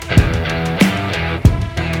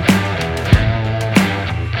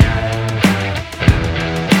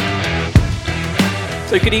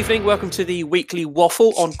So good evening, welcome to the weekly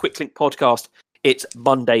Waffle on Quicklink podcast. It's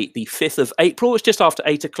Monday the 5th of April, it's just after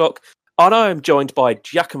 8 o'clock, and I am joined by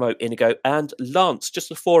Giacomo, Inigo and Lance, just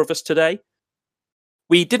the four of us today.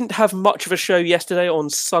 We didn't have much of a show yesterday on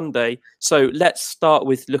Sunday, so let's start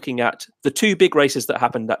with looking at the two big races that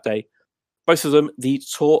happened that day. Both of them the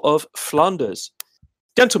Tour of Flanders.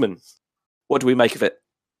 Gentlemen, what do we make of it?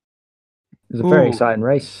 It was a very exciting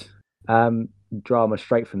race. Drama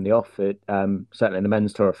straight from the off. Certainly in the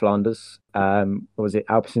men's Tour of Flanders. Was it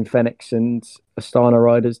Alpecin-Fenix and Astana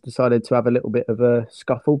riders decided to have a little bit of a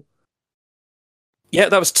scuffle? Yeah,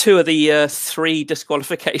 that was two of the three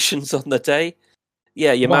disqualifications on the day.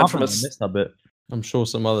 Yeah, your man from I missed that bit. I'm sure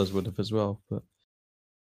some others would have as well. But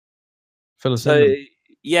fill us so, in.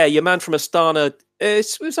 yeah, your man from Astana,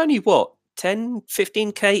 it was only, what, 10,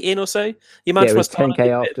 15k in or so? Your man Yeah, it from was Astana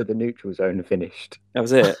 10k after the neutral zone finished. That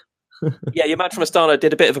was it. Yeah, your man from Astana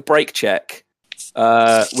did a bit of a brake check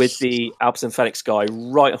with the Alpecin-Fenix guy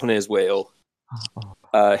right on his wheel,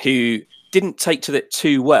 who didn't take to it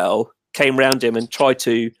too well, came round him and tried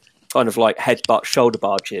to kind of like headbutt, shoulder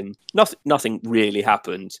barge him. Nothing really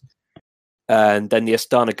happened. And then the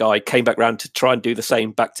Astana guy came back round to try and do the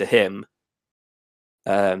same back to him.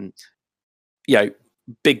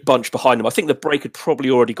 Big bunch behind him. I think the brake had probably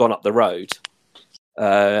already gone up the road.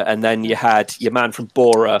 And then you had your man from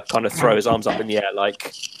Bora kind of throw his arms up in the air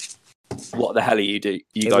like, what the hell are you guys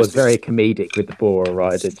It was very comedic with the Bora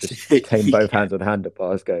rider just taking both hands on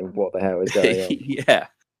handlebars going, what the hell is going on? Yeah.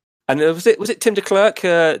 And was it Tim de Klerk,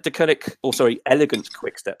 Elegant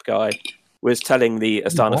Quickstep guy, was telling the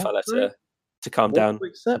Astana fella to calm down.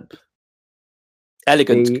 Quickstep?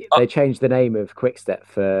 Elegant. They changed the name of Quickstep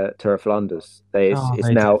for Tour of Flanders. It's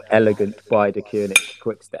now Elegant by the Koenig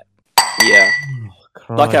Quickstep. Yeah.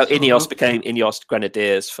 Like how Ineos became Ineos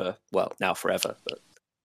Grenadiers for, well, now forever. But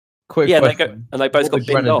quick yeah, question. they both got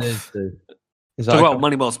binned off. Well,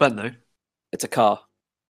 money well spent, though. It's a car.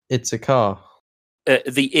 It's a car.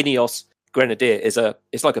 The Ineos Grenadier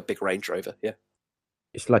it's like a big Range Rover, yeah.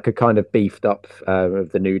 It's like a kind of beefed up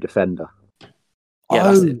of the new Defender. Yeah,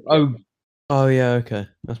 that's it. Oh, yeah, okay.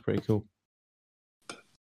 That's pretty cool.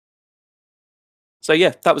 So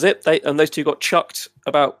yeah, that was it. Those two got chucked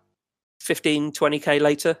about 15, 20k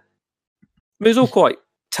later. It was all quite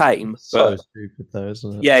tame. So stupid though,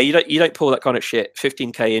 isn't it? Yeah, you don't pull that kind of shit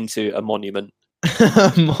 15k into a monument.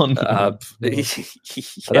 I don't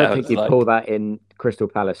think you'd pull that in Crystal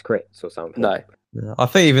Palace Crits or something. No. Yeah, I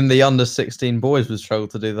think even the under 16 boys would struggle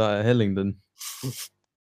to do that at Hillingdon.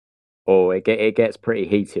 Or it gets pretty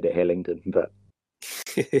heated at Hillingdon, but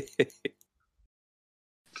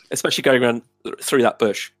especially going around through that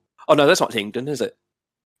bush. Oh no, that's not Hillingdon, is it?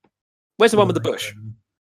 Where's the one with the bush?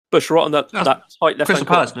 Bush right on that tight left. Crystal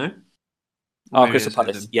Palace, no? Oh, Crystal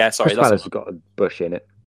Palace. Yeah, sorry. Crystal Palace has got a bush in it.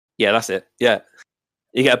 Yeah, that's it. Yeah.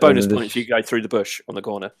 You get a bonus point if you go through the bush on the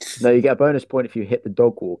corner. No, you get a bonus point if you hit the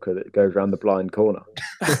dog walker that goes around the blind corner.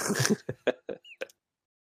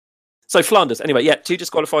 So Flanders, anyway, yeah, two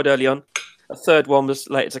disqualified early on. A third one was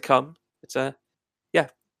later to come. It's yeah.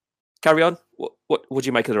 Carry on. What do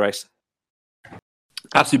you make of the race?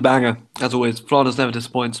 Absolute banger, as always. Flanders never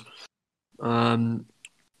disappoints.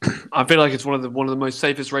 I feel like it's one of the most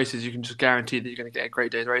safest races. You can just guarantee that you're going to get a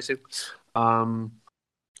great day's racing.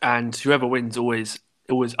 And whoever wins always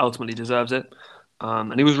ultimately deserves it.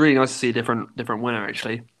 And it was really nice to see a different winner,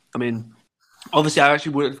 actually. I mean, obviously, I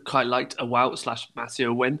actually would have quite liked a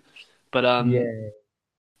Wout/Massio win, but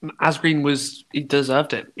Asgreen he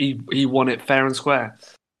deserved it. He won it fair and square,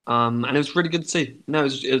 and it was really good to see. No, it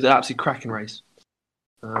was an absolutely cracking race.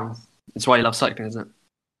 It's why you love cycling, isn't it?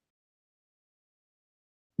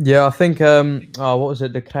 Yeah, I think what was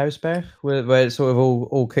it, the Kruisberg, where it sort of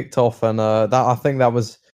all kicked off, and I think that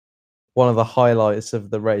was one of the highlights of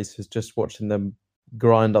the race, was just watching them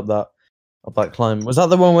grind up that climb. Was that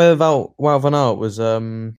the one where Wout van Aert was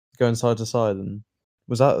going side to side, and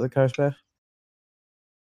was that the Kruisberg?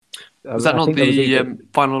 Was that not the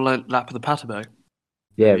final lap of the Paterberg?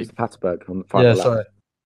 Yeah, it was the Paterberg on the final lap. Sorry.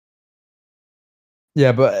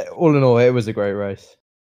 Yeah, but all in all, it was a great race.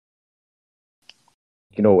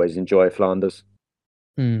 You can always enjoy Flanders.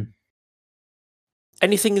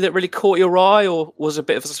 Anything that really caught your eye or was a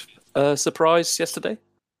bit of a surprise yesterday?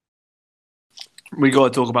 We got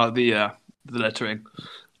to talk about the lettering.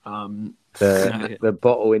 The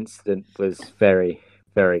bottle incident was very,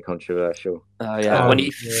 very controversial. Oh yeah, when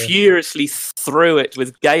he furiously threw it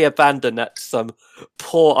with gay abandon at some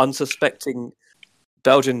poor, unsuspecting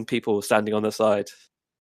Belgian people standing on the side.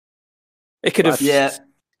 It could have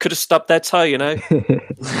stubbed their toe, you know.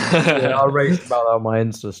 I raged about that on my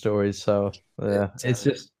Insta stories. So yeah, it's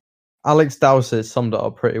just Alex Dowsett summed it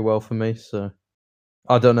up pretty well for me. So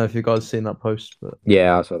I don't know if you guys seen that post, but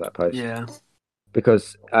Yeah, I saw that post. Yeah.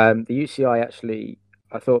 Because the UCI actually,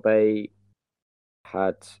 I thought they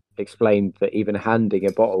had explained that even handing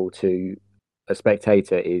a bottle to a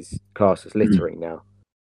spectator is classed as littering now.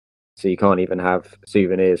 So you can't even have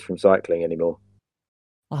souvenirs from cycling anymore.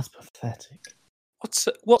 that's pathetic.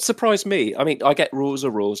 What surprised me? I mean, I get rules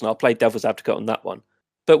are rules, and I'll play devil's advocate on that one.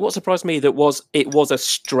 But what surprised me it was a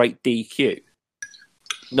straight DQ.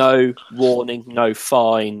 No warning, no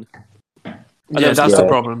fine. Yeah, that's the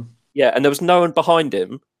problem. Yeah, and there was no one behind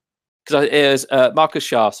him because it was Marcus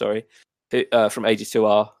Shah, sorry, who, from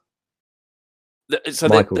 82R. So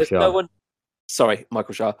Michael Shah. No one. Sorry,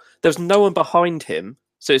 Michael Shah. There's no one behind him,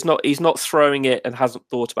 so he's not throwing it and hasn't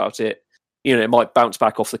thought about it. You know, it might bounce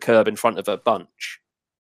back off the curb in front of a bunch.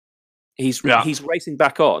 He's racing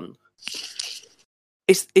back on.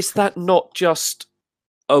 Is that not just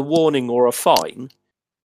a warning or a fine?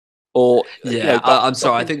 Or I'm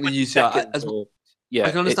sorry. I think the UCI. I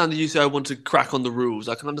can understand the UCI want to crack on the rules.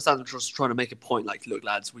 I can understand them just trying to make a point. Like, look,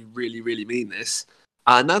 lads, we really, really mean this,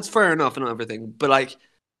 and that's fair enough and everything. But like,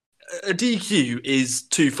 a DQ is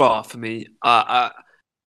too far for me.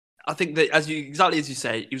 I think that exactly as you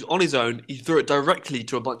say, he was on his own. He threw it directly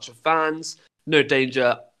to a bunch of fans. No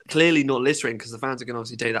danger. Clearly not littering because the fans are going to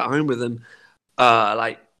obviously take that home with them.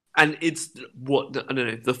 And it's I don't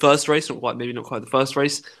know, the first race, maybe not quite the first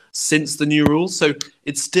race since the new rules. So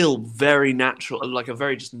it's still very natural, like a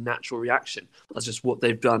very just natural reaction. That's just what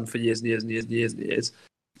they've done for years and years and years and years and years.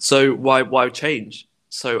 So why change?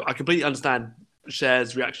 So I completely understand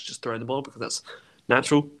Cher's reaction, just throwing the ball because that's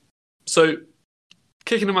natural. So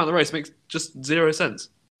kicking him out of the race makes just zero sense.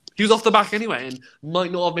 He was off the back anyway and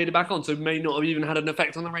might not have made it back on, so may not have even had an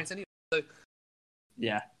effect on the race anyway. So,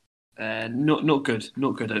 yeah, not good.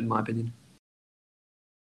 Not good, in my opinion.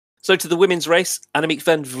 So to the women's race, Annemiek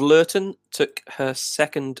van Vleuten took her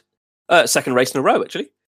second race in a row, actually.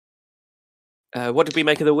 What did we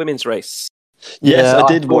make of the women's race? Yes, I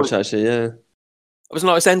did watch, actually, yeah. It was a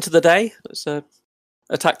nice end to the day. It was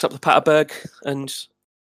attacked up the Paterberg, and,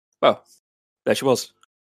 well, there she was.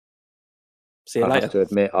 See you later. I have to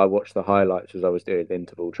admit, I watched the highlights as I was doing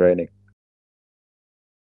interval training.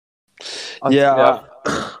 I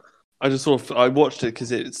just I watched it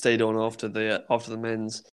because it stayed on after the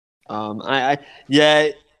men's. I'll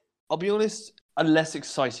be honest, a less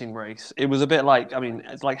exciting race. It was a bit like,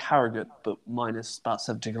 it's like Harrogate, but minus about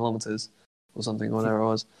 70 kilometers or something, whatever it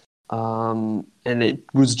was. And it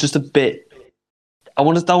was just a bit. I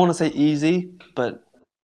don't want to say easy, but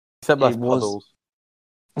except less puddles.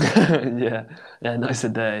 yeah, nice a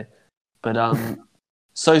day. But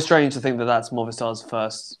so strange to think that that's Movistar's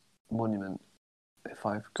first monument. If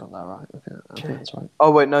I've got that right, I think that's right.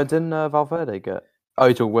 Oh wait, no, didn't Valverde get? Oh,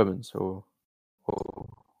 you talk women's or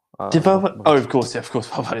did Valverde? Oh, of course,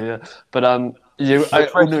 Valverde. Yeah. But is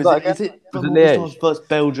it Movistar's first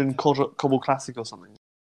Belgian Cobble Classic or something?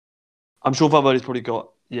 I'm sure Valverde's probably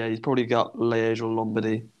got. Yeah, he's probably got Liège or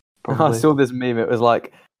Lombardy. I saw this meme. It was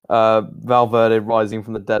like Valverde rising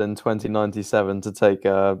from the dead in 2097 to take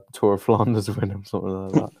a Tour of Flanders win or something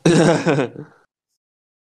like that.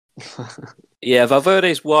 Yeah,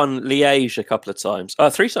 Valverde's won Liège a couple of times.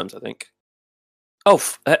 3 times, I think. Oh,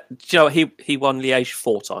 do you know what? He won Liège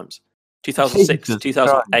 4 times. 2006, Jesus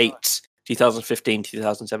 2008, Christ. 2015,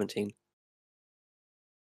 2017.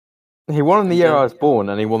 He won in the year I was born,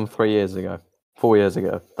 and he won 4 years ago.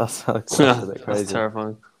 That's a bit crazy. That's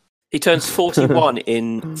terrifying. He turns 41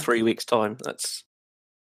 in 3 weeks' time. That's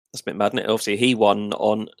a bit mad, isn't it? Obviously, he won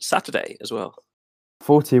on Saturday as well.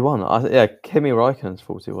 41? Kimi Räikkönen's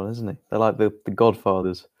 41, isn't he? They're like the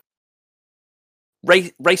godfathers.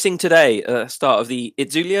 Racing today, start of the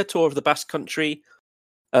Itzulia Tour of the Basque Country.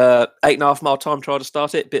 8.5 mile time trial to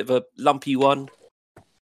start it. Bit of a lumpy one.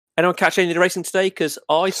 Anyone catch any of the racing today? Because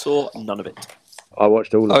I saw none of it. I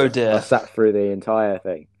watched all of it. Oh dear. I sat through the entire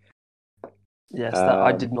thing. Yes,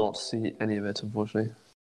 I did not see any of it, unfortunately.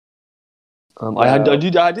 I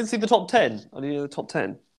did see the top 10. I did the top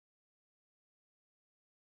 10.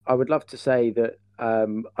 I would love to say that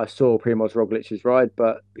I saw Primož Roglic's ride,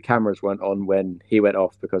 but the cameras weren't on when he went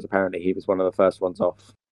off because apparently he was one of the first ones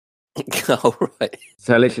off. Oh, right.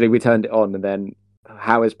 So literally we turned it on and then,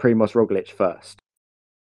 how is Primož Roglic first?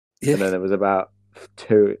 Yeah. And then there was about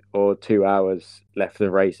 2 hours left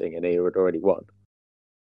of racing and he had already won.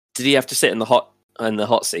 Did he have to sit in the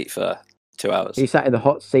hot seat for 2 hours? He sat in the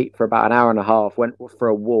hot seat for about an hour and a half, went for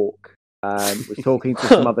a walk, was talking to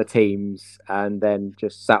some other teams, and then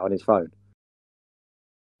just sat on his phone.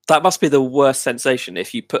 That must be the worst sensation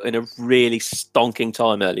if you put in a really stonking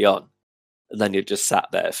time early on, and then you're just sat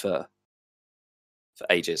there for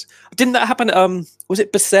for ages. Didn't that happen? Was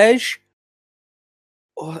it Bessèges?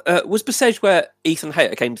 Was Bessèges where Ethan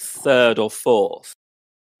Hayter came third or fourth?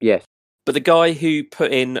 Yes. But the guy who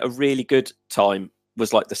put in a really good time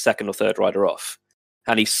was like the second or third rider off,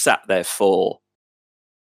 and he sat there for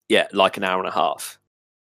like an hour and a half,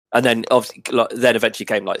 and then obviously then eventually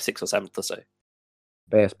came like sixth or seventh or so.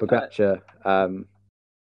 But yes, Pogacar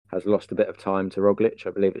has lost a bit of time to Roglic.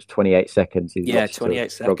 I believe it's 28 seconds. He's lost 28 to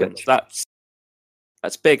seconds. Roglic.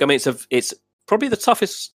 That's big. I mean, it's probably the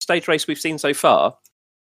toughest stage race we've seen so far.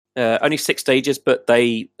 Only 6 stages, but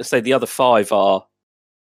they say the other 5 are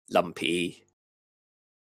lumpy.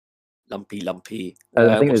 I think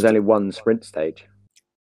there's only one sprint stage,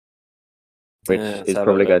 which is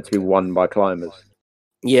probably going to be won by climbers.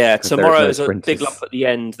 Yeah, tomorrow is a big lump at the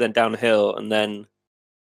end, then downhill, and then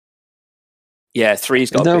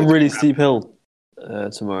 3's got. Is there a really steep hill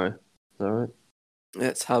tomorrow? Is that right?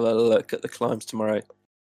 Let's have a look at the climbs tomorrow.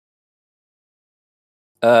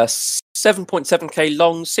 7.7k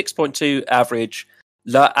long, 6.2 average.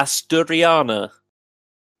 La Asturiana.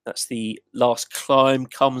 That's the last climb.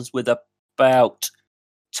 Comes with about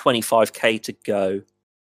 25k to go.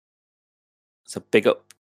 It's a big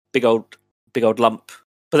old lump.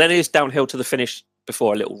 But then it is downhill to the finish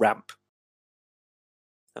before a little ramp.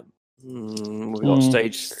 We've got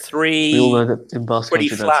stage 3. We all know that in Basque pretty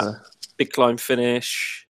country, flat. Big climb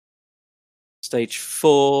finish. Stage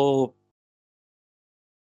 4.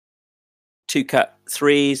 2 Cat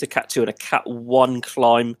 3s, a Cat 2 and a Cat 1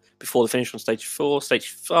 climb before the finish on stage 4. Stage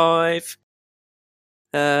 5,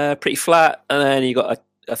 pretty flat, and then you got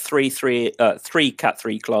a 3 Cat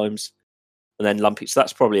 3 climbs, and then lumpy. So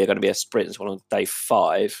that's probably going to be a sprint as well on day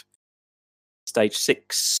 5. Stage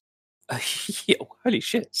 6, holy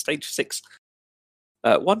shit! Stage 6,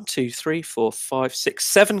 1, 2, 3, 4, 5, 6,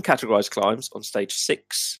 7 categorized climbs on stage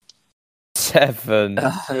 6. 7.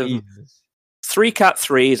 3 Cat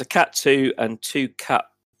 3s, a Cat 2, and 2 Cat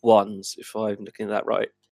 1s, if I'm looking at that right.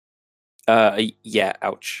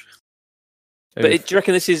 Ouch. But do you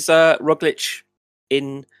reckon this is Roglic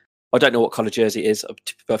in... I don't know what colour jersey it is, to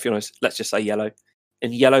be perfectly honest. Let's just say yellow.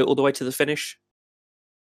 In yellow all the way to the finish?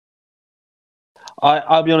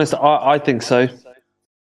 I'll be honest, I think so.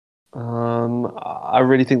 I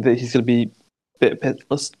really think that he's going to be a bit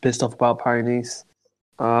pissed off about Paris-Nice.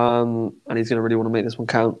 And he's going to really want to make this one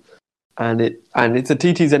count. And it's a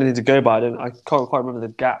TT's anything to go by. I can't quite remember the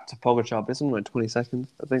gap to Pogacar, but it's something like 20 seconds,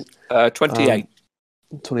 I think. 28.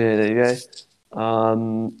 28, there you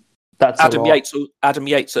go. That's Adam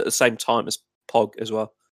Yates at the same time as Pog as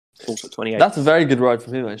well. Also 28. That's a very good ride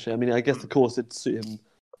from him, actually. I mean, I guess the course did suit him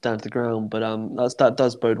down to the ground, but that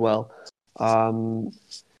does bode well. I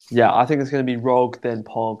think it's going to be Rog, then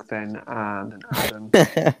Pog, then and Adam.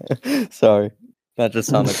 Sorry, that just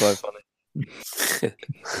sounded quite funny.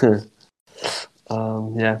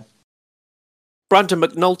 Brandon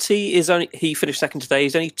McNulty he finished second today.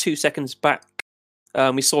 He's only 2 seconds back.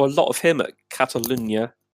 We saw a lot of him at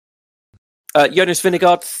Catalunya. Jonas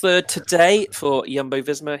Vingegaard third today for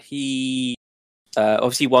Jumbo-Visma. He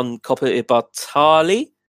obviously won Coppa Bartali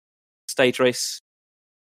stage race,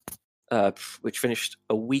 which finished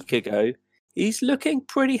a week ago. He's looking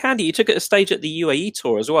pretty handy. He took it a stage at the UAE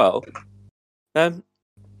Tour as well.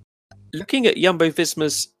 Looking at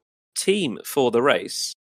Jumbo-Visma's team for the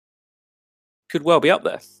race, could well be up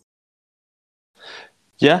there.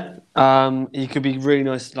 Yeah, he could be really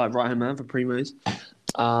nice, like right-hand man for Primoz.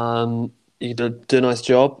 He could do a nice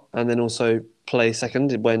job, and then also play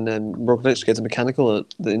second when Roglic gets a mechanical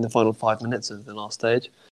in the final 5 minutes of the last stage.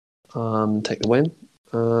 Take the win.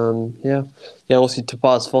 Also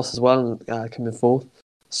Tobias Foss as well, coming fourth.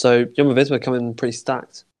 So Jumbo-Visma coming pretty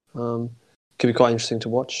stacked. Could be quite interesting to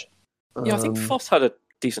watch. I think Foss had a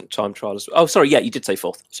decent time trial as well. Oh, sorry, you did say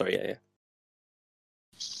fourth. Sorry, yeah.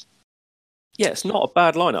 Yeah, it's not a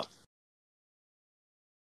bad lineup.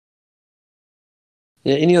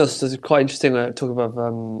 Yeah, Ineos is quite interesting. Talk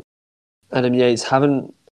about Adam Yates.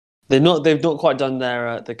 They've not quite done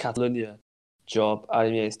their the Catalunya job.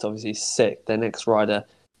 Adam Yates is obviously sick. Their next rider,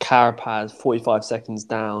 Carapaz, 45 seconds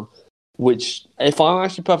down, which, if I'm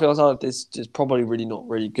actually perfectly honest, is probably really not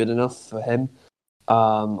really good enough for him.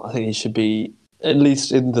 I think he should be at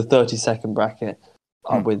least in the 30-second bracket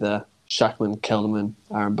with Schachmann, Kelderman,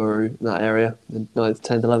 Aaron Buru in that area, the 9th,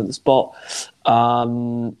 10th, 11th spot.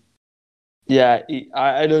 I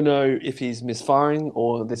don't know if he's misfiring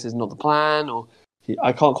or this is not the plan, or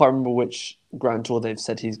I can't quite remember which Grand Tour they've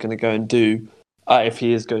said he's going to go and do. If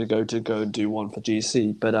he is going to go and do one for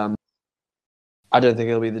GC, but I don't think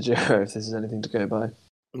it'll be the Giro if this is anything to go by.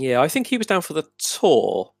 Yeah, I think he was down for the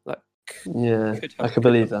Tour. I could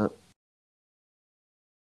believe that.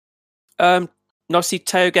 Nice to see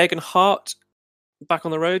Teo Geoghegan-Hart back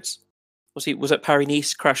on the roads. Obviously, was at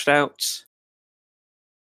Paris-Nice, crashed out.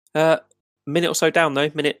 Minute or so down though.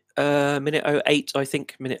 Minute 08, I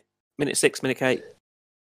think. Minute 6, minute 8.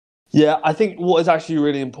 Yeah, I think what is actually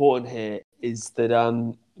really important here is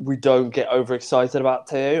that we don't get overexcited about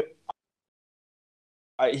Teo.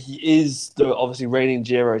 He is the obviously reigning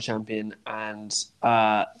Giro champion, and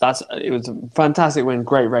it was a fantastic win,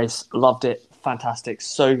 great race, loved it, fantastic.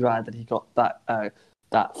 So glad that he got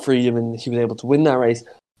that freedom and he was able to win that race.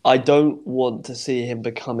 I don't want to see him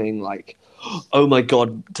becoming like, oh my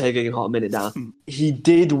god, taking a hot minute down. He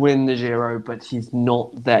did win the Giro, but he's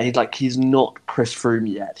not there. He's not Chris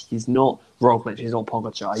Froome yet. He's not Roglic. He's not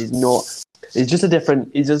Pogacar. He's just a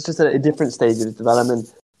different stage of his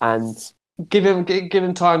development. And give him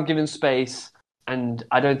time, give him space. And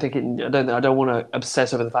I don't want to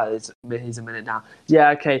obsess over the fact that he's a minute down. Yeah,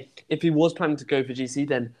 okay. If he was planning to go for GC,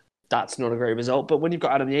 then that's not a great result. But when you've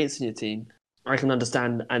got Adam Yates in your team, I can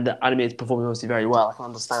understand, and Adam Yates performing obviously very well. I can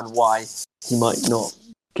understand why he might not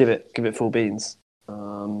give it full beans.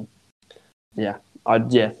 I guess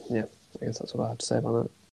that's what I have to say about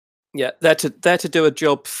that. Yeah, there to do a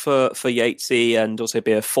job for Yatesy and also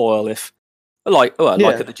be a foil if, like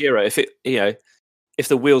at the Giro, if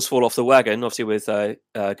the wheels fall off the wagon, obviously with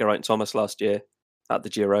Geraint Thomas last year at the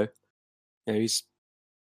Giro, he's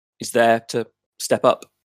there to step up.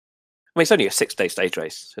 I mean, it's only a 6-day stage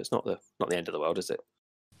race, so it's not the end of the world, is it?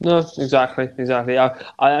 No, exactly.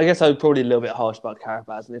 I guess I would probably a little bit harsh about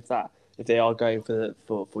Carapaz, and if they are going for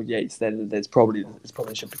Yates, then it should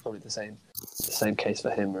be probably the same case for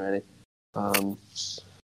him, really.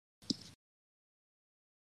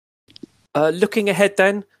 Looking ahead,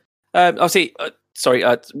 then, obviously,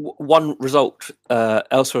 one result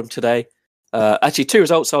else from today. Actually, 2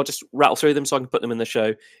 results. I'll just rattle through them so I can put them in the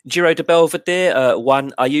show. Giro de Belvedere,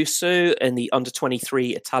 Juan Ayuso in the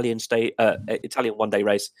under-23 Italian one-day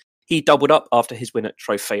race. He doubled up after his win at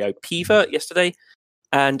Trofeo Piva yesterday.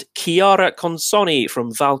 And Chiara Consoni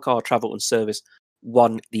from Valcar Travel and Service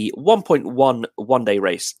won the 1.1 one-day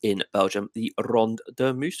race in Belgium, the Ronde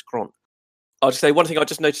de Mouscron. I'll just say one thing I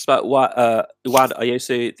just noticed about Juan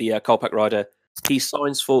Ayuso, the Colpack rider. He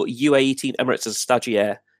signs for UAE Team Emirates as a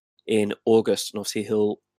stagiaire in August, and obviously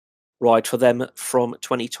he'll ride for them from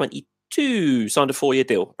 2022. Signed a 4-year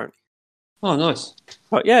deal, apparently. Oh, nice.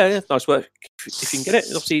 Right, yeah, nice work. If you can get it,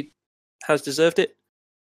 obviously has deserved it.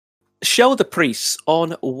 Shoulder Priest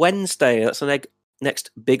on Wednesday. That's the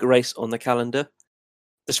next big race on the calendar.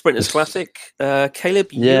 The Sprinters Classic.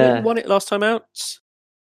 Caleb Ewan won it last time out.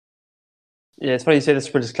 Yeah, it's funny you say the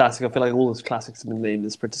Sprinters Classic. I feel like all the classics have been named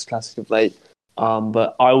the Sprinters Classic of late.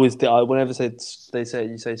 But I always whenever they say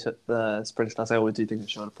the Sprinters Classic, I always do think of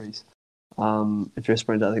Shoulder Priest. If you're a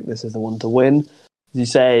sprinter, I think this is the one to win. You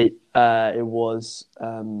say it was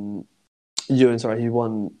Ewan. Sorry, he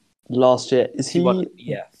won last year. Is he?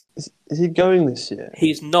 Yeah. Is he going this year?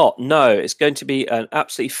 He's not. No, it's going to be an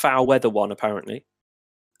absolutely foul weather one, apparently.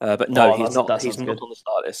 But no, he's not. He's not on the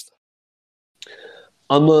start list.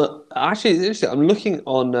 Actually, it's interesting. I'm looking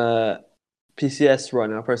on PCS right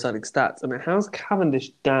now, Pro Cycling Stats. I mean, how's Cavendish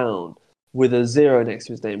down with a 0 next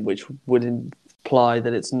to his name, which would imply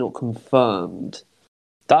that it's not confirmed?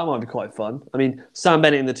 That might be quite fun. I mean, Sam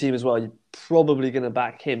Bennett in the team as well. You're probably going to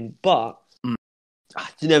back him, but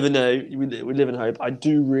you never know. We live in hope. I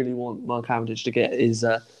do really want Mark Cavendish to get his.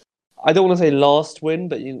 I don't want to say last win,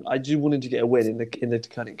 but I do want him to get a win in the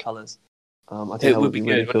Deceuninck colours. I think it would be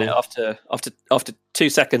good, wouldn't it? After 2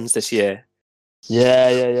 seconds this year.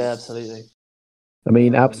 Yeah, absolutely. I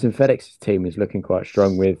mean, Alpecin FedEx's team is looking quite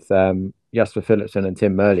strong with Jasper Philipsen and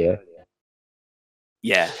Tim Merlier.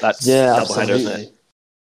 Yeah, that's double header, isn't it?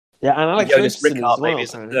 Yeah, and Alex Jonas Richardson Rickard as well, maybe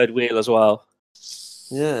is the third wheel as well.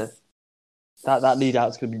 Yeah, that lead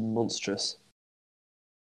out's going to be monstrous.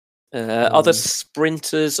 Other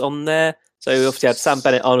sprinters on there. So we obviously had Sam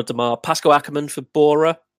Bennett, Arnaud Demar, Pascal Ackermann for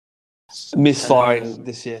Bora. Misfiring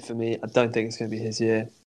this year for me. I don't think it's going to be his year.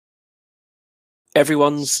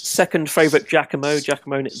 Everyone's second favourite Giacomo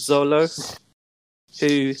Nizzolo,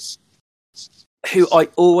 who I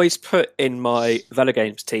always put in my Velo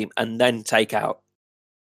Games team and then take out.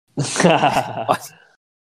 Who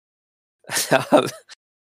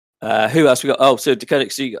else we got? Oh, so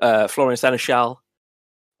Deceuninck, Florian Seneschal.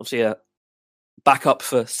 Obviously a backup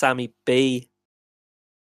for Sammy B.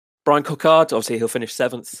 Brian Coquard, obviously he'll finish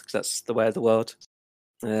 7th because that's the way of the world.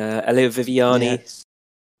 Elio Viviani.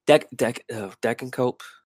 Degenkolb.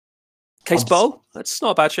 Case Bowl, that's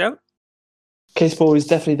not a bad shout. Case Bowl is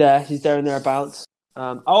definitely there. He's there and thereabouts.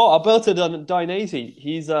 Alberto Dainese.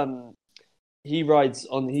 He rides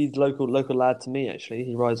on. He's local lad to me. Actually,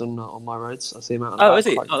 he rides on my roads. I see him out. Oh, is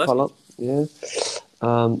he? Oh, that's quite a lot. Yeah.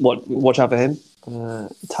 Watch out for him.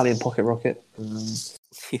 Italian pocket rocket.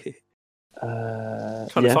 Trying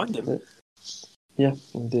to find him. Yeah,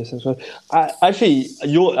 I'll do so. Actually,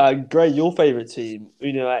 your favourite team,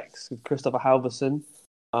 Uno X, with Christopher Halverson.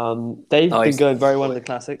 They've been going very well in the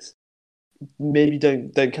classics. Maybe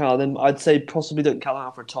don't count them. I'd say possibly don't count them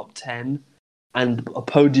out for a top 10 and a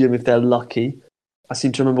podium if they're lucky. I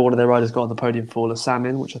seem to remember one of their riders got on the podium for the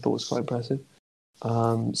Salmon, which I thought was quite impressive.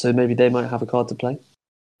 So maybe they might have a card to play.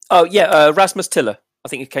 Oh yeah, Rasmus Tiller. I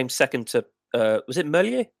think he came second to. Was it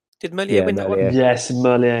Merlier? Did Merlier win that one? Yes,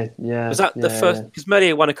 Merlier. Yeah. Was that the first? Because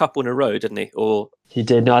Merlier won a couple in a row, didn't he? Or he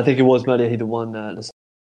did. No, I think it was Merlier. He the one.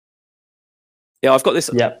 Yeah, I've got this.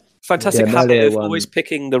 Yep. Fantastic habit of always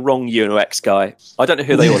picking the wrong Uno X guy. I don't know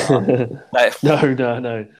who they all are.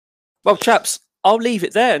 No. Well, chaps, I'll leave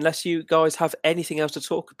it there unless you guys have anything else to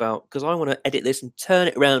talk about, because I want to edit this and turn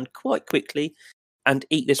it around quite quickly and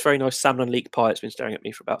eat this very nice salmon and leek pie. It's been staring at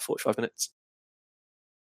me for about 45 minutes.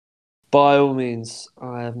 By all means,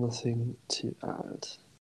 I have nothing to add.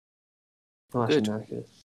 Good.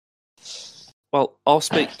 Well, I'll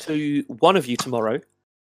speak to one of you tomorrow,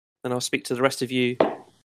 and I'll speak to the rest of you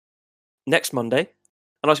next Monday,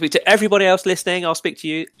 and I'll speak to everybody else listening. I'll speak to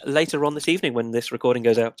you later on this evening when this recording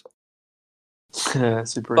goes out.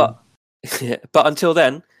 Super. But until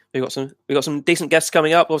then, we've got some decent guests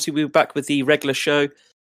coming up. Obviously, we'll be back with the regular show.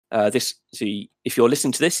 If you're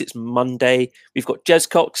listening to this, it's Monday. We've got Jez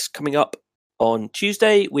Cox coming up on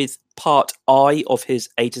Tuesday with part I of his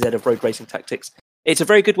A to Z of road racing tactics. It's a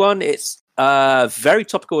very good one. It's very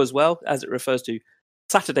topical as well, as it refers to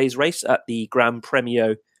Saturday's race at the Gran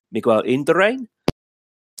Premio Miguel Indurain.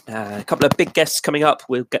 A couple of big guests coming up.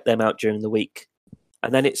 We'll get them out during the week.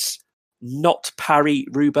 And then it's not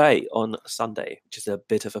Paris-Roubaix on Sunday, which is a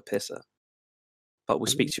bit of a pisser. But we'll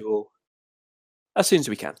speak to you all as soon as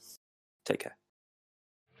we can. Take care.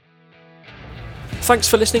 Thanks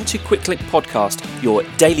for listening to Quick Link Podcast, your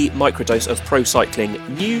daily microdose of pro cycling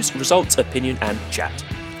news, results, opinion, and chat.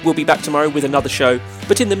 We'll be back tomorrow with another show,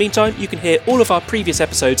 but in the meantime, you can hear all of our previous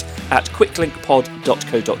episodes at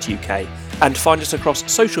quicklinkpod.co.uk and find us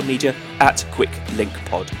across social media at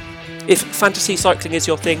QuickLinkPod. If fantasy cycling is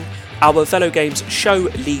your thing, our Velo Games show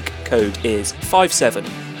league code is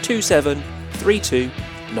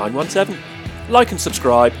 572732917. Like and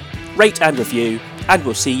subscribe, rate and review, and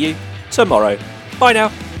we'll see you tomorrow. Bye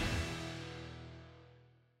now.